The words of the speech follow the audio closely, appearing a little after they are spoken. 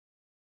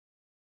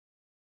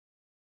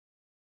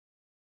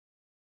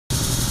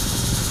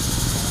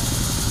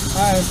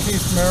I'm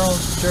Keith Merrill,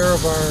 Chair of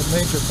our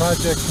Major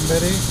Project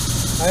Committee.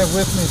 I have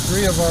with me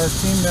three of our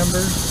team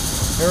members,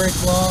 Eric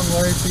Long,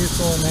 Larry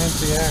Fiesel, and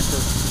Nancy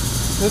Acker.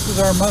 This is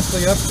our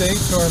monthly update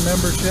to our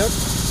membership,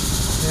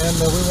 and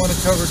we want to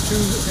cover two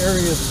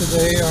areas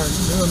today, our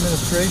new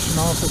administration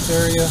office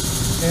area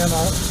and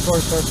of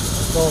course our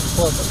golf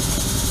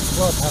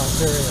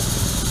clubhouse area.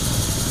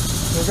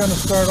 We're going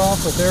to start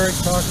off with Eric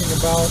talking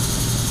about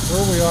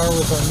where we are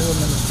with our new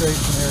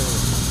administration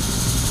area.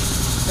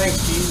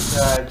 Thanks,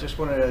 Keith. Just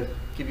wanted to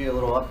give you a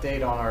little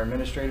update on our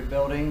administrative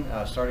building.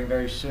 Starting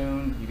very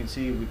soon, you can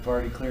see we've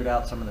already cleared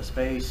out some of the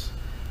space.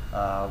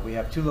 We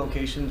have two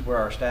locations where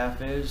our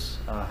staff is.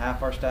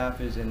 Half our staff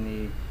is in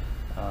the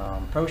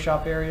pro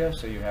shop area,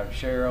 so you have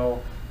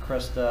Cheryl,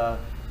 Krista,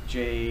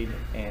 Jade,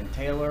 and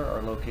Taylor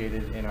are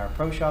located in our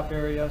pro shop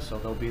area, so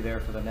they'll be there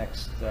for the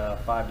next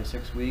 5 to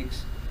 6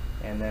 weeks.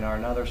 And then our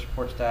another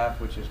support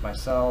staff, which is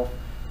myself,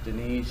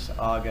 Denise,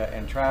 Aga,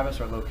 and Travis,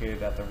 are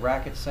located at the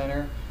Racket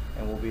Center,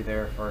 and we'll be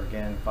there for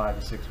again 5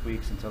 to 6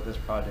 weeks until this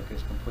project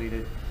is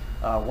completed.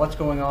 What's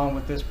going on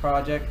with this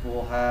project?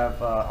 We'll have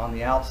on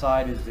the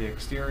outside is the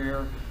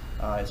exterior.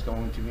 It's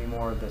going to be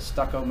more of the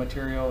stucco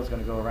material. It's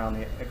going to go around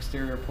the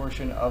exterior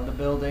portion of the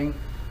building.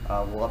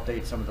 We'll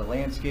update some of the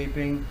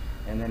landscaping,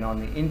 and then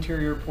on the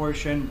interior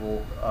portion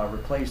we'll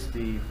replace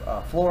the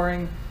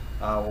flooring.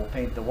 We'll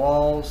paint the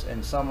walls,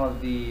 and some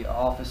of the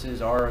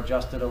offices are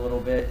adjusted a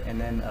little bit,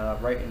 and then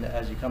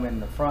as you come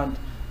in the front,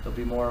 there'll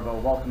be more of a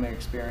welcoming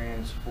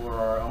experience for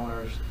our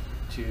owners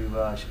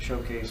to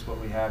showcase what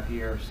we have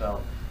here.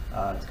 So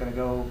it's going to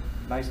go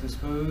nice and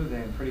smooth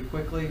and pretty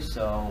quickly,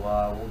 so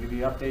we'll give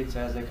you updates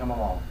as they come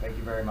along. Thank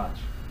you very much.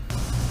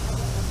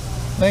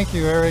 Thank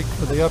you, Eric,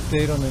 for the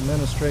update on the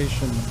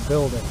administration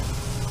building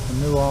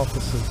and new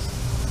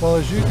offices. Well,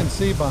 as you can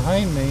see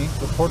behind me,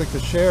 the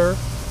porte-cochere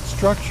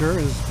structure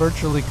is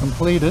virtually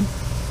completed.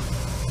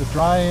 The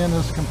dry-in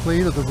is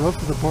complete of the roof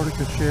of the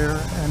porte-cochere,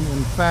 and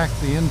in fact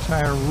the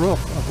entire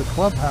roof of the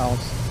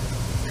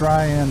clubhouse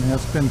dry-in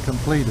has been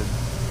completed.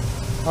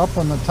 Up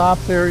on the top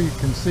there you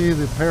can see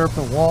the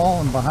parapet wall,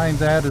 and behind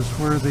that is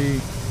where the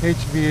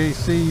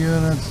HVAC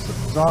units,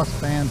 exhaust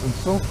fans, and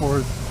so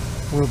forth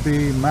will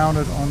be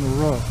mounted on the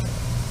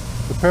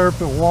roof. The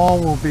parapet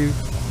wall will be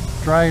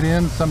dried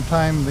in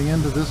sometime the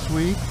end of this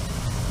week,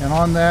 and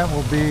on that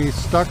will be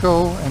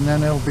stucco, and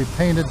then it'll be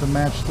painted to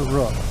match the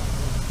roof.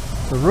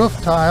 The roof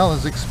tile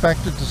is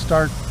expected to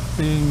start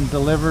being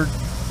delivered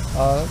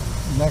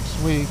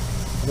next week,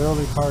 the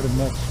early part of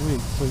next week.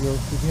 So you'll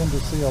begin to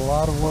see a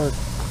lot of work,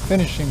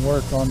 finishing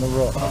work on the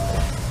roof.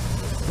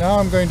 Now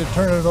I'm going to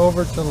turn it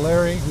over to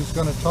Larry, who's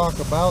going to talk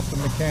about the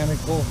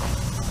mechanical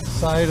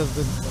side of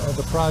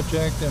the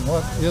project and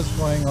what is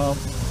going on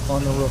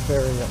the roof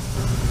area.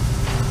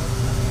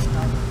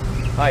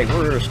 Hi,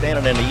 we're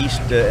standing in the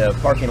east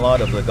parking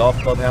lot of the golf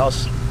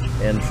clubhouse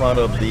in front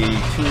of the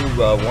two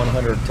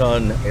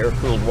 100-ton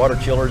air-cooled water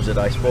chillers that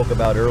I spoke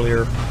about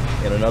earlier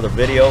in another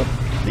video.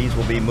 These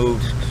will be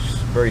moved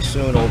very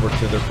soon over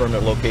to their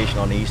permanent location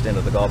on the east end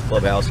of the golf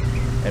clubhouse,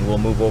 and we'll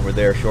move over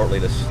there shortly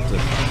to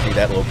see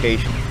that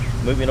location.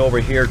 Moving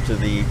over here to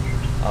the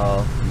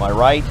my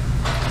right,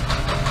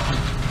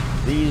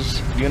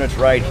 these units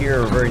right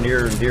here are very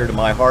near and dear to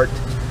my heart.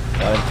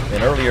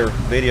 In earlier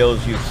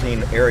videos you've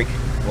seen Eric,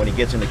 when he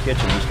gets in the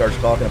kitchen, he starts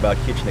talking about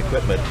kitchen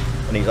equipment,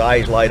 and his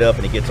eyes light up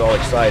and he gets all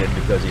excited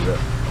because he's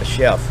a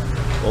chef.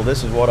 Well,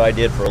 this is what I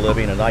did for a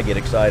living, and I get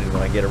excited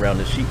when I get around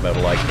this sheet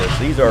metal like this.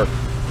 These are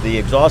the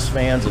exhaust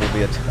fans that will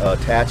be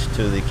attached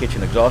to the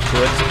kitchen exhaust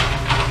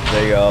hoods.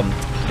 They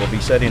will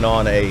be sitting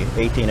on a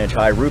 18-inch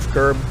high roof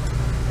curb,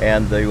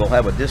 and they will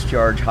have a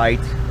discharge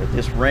height.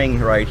 This ring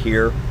right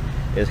here,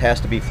 it has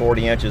to be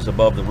 40 inches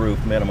above the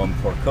roof minimum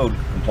for code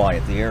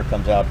compliant. The air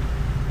comes out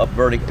up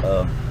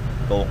vertical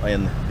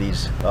in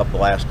these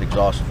up-blast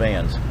exhaust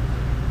fans.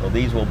 So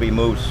these will be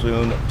moved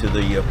soon to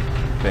the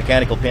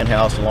mechanical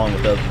penthouse along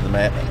with the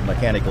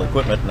mechanical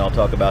equipment, and I'll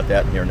talk about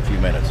that here in a few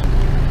minutes.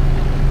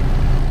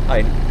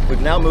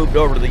 We've now moved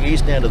over to the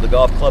east end of the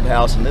golf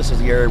clubhouse, and this is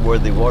the area where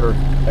the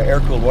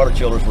air-cooled water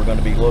chillers were going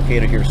to be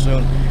located here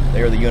soon.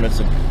 They are the units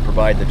that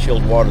provide the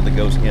chilled water that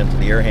goes into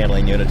the air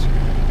handling units.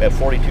 We have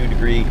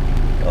 42-degree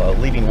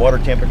leaving water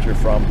temperature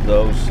from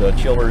those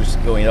chillers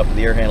going up to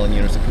the air handling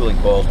units, the cooling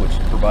coils, which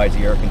provides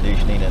the air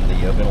conditioning and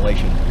the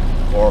ventilation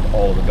for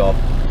all of the golf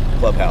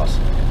clubhouse.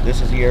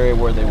 This is the area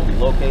where they will be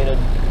located.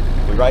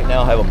 We right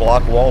now have a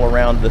block wall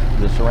around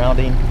the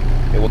surrounding.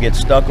 It will get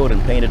stuccoed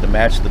and painted to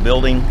match the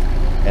building,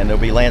 and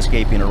there'll be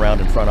landscaping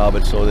around in front of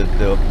it so that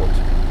it will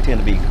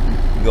tend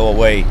to go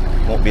away,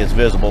 won't be as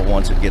visible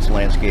once it gets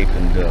landscaped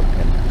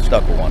and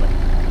stucco on it.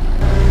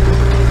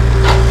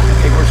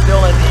 We're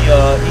still in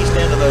the east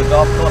end of the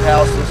golf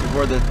clubhouse. This is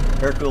where the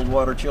air-cooled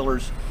water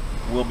chillers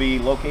will be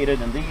located,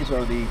 and these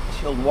are the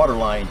chilled water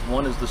lines.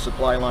 One is the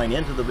supply line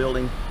into the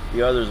building,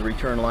 the other is the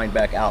return line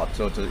back out,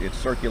 so it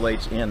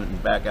circulates in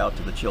and back out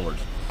to the chillers.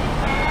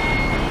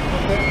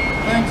 Okay.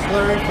 Thanks,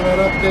 Larry, for that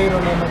update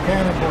on the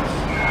mechanicals.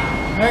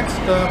 Next,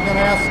 I'm going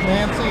to ask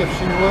Nancy if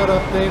she would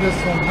update us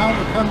on how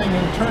we're coming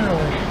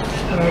internally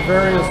in our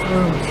various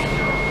rooms.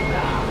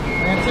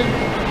 Nancy?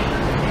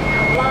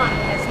 A lot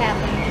has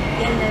happened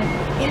in the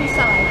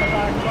inside of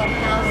our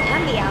clubhouse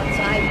and the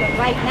outside, but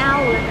right now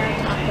we're going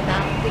to talk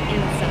about the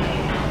inside.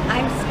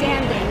 I'm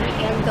standing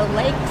in the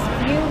Lakes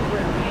View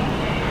room,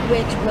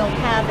 which will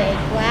have a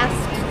glass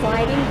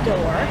sliding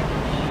door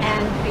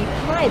and be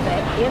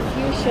private if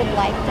you should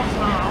like to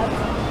have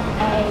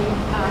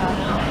a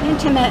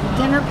intimate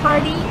dinner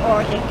party,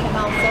 or it can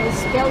also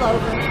spill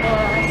over for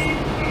us,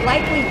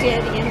 like we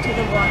did into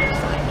the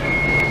waterside.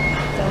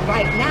 So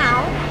right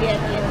now it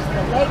is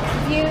the Lakes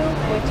View,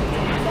 which is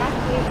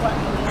exactly what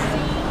we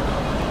see,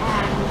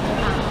 and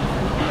from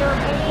here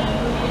we can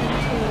move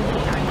into the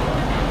dining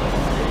room.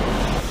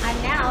 I'm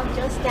now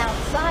just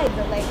outside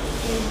the Lakes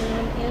View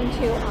room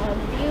into our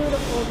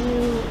beautiful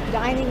new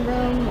dining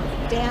room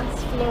with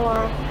dance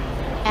floor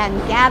and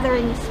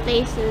gathering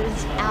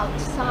spaces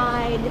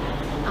outside.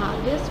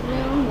 This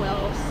room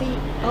will seat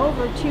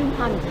over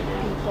 200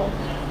 people,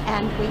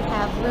 and we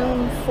have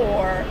room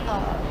for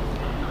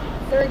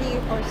 30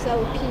 or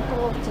so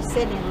people to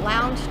sit in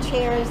lounge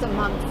chairs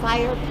among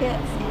fire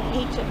pits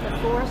in each of the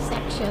 4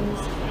 sections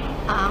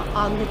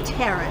on the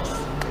terrace.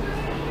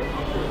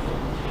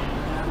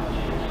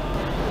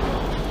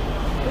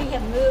 We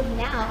have moved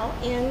now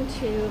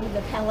into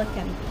the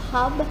Pelican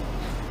Pub.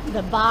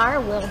 The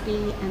bar will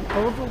be an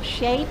oval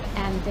shape,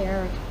 and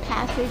there are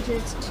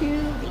passages to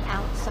the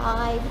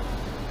outside.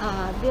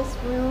 This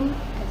room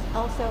is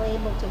also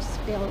able to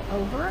spill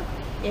over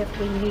if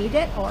we need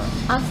it, or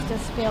us to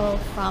spill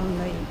from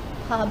the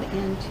pub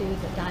into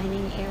the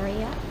dining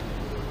area.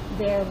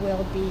 There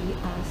will be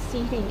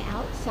seating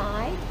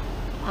outside.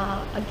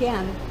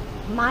 Again,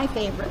 my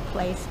favorite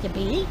place to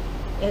be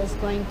is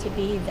going to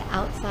be the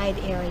outside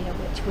area,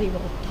 which we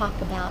will talk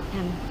about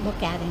and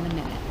look at in a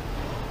minute.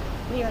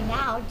 We are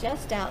now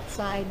just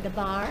outside the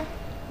bar,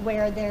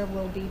 where there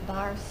will be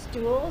bar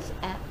stools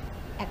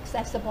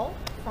accessible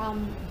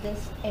from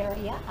this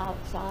area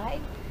outside.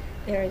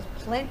 There is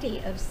plenty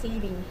of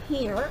seating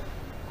here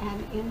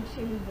and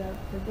into the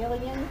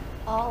pavilion,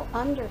 all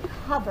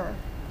undercover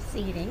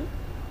seating,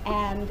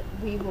 and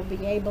we will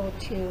be able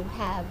to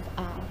have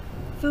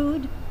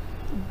food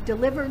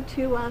delivered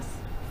to us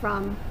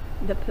from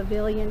the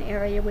pavilion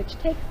area, which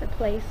takes the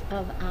place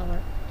of our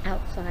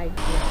outside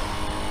grill.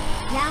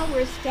 Now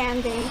we're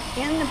standing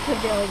in the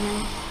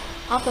pavilion.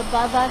 Up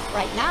above us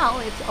right now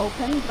it's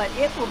open, but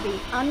it will be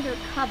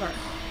undercover,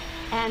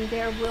 and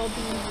there will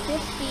be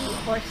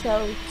 50 or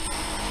so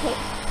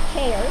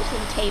chairs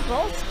and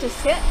tables to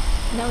sit.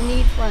 No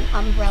need for an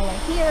umbrella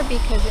here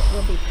because it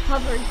will be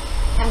covered,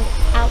 and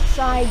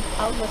outside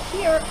over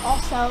here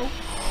also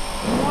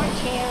more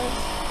chairs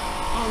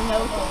and no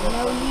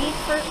need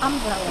for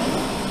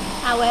umbrellas.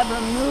 However,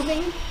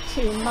 moving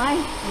to my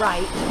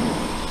right,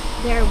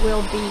 there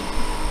will be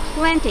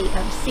plenty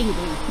of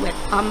seating with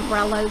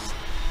umbrellas,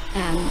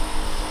 and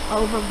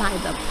over by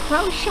the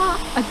pro shop,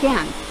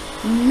 again,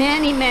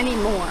 many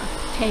more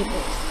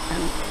tables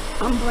and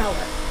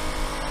umbrellas.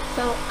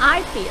 So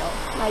I feel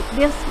like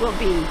this will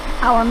be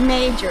our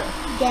major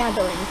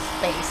gathering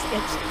space.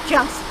 It's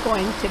just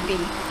going to be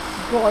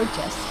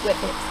gorgeous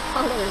with its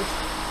colors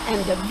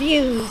and the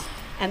views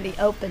and the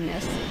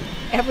openness.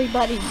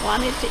 Everybody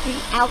wanted to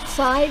eat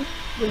outside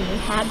when we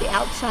had the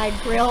outside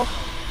grill.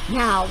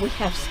 Now we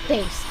have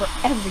space for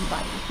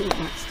everybody who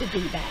wants to do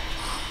that.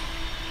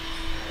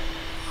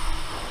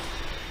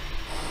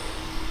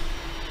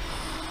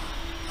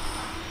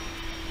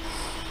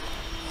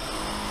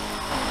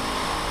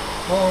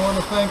 Well, I want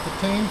to thank the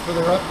team for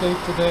their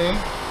update today.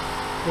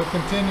 We'll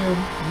continue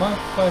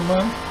month by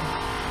month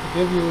to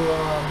give you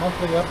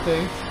monthly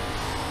updates.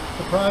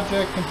 The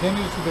project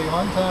continues to be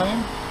on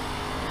time,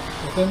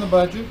 within the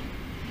budget.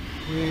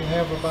 We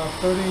have about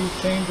 30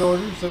 change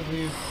orders that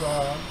we've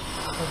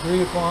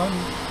agreed upon,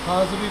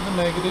 positive and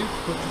negative,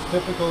 which is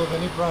typical of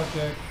any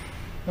project,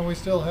 and we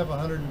still have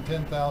 $110,000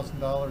 in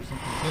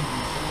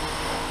contingency.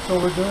 So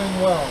we're doing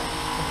well.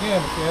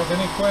 Again, if you have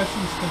any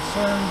questions,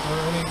 concerns, or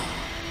any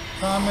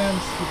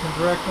comments, you can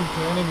direct them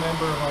to any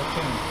member of our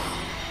team.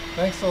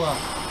 Thanks a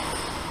lot.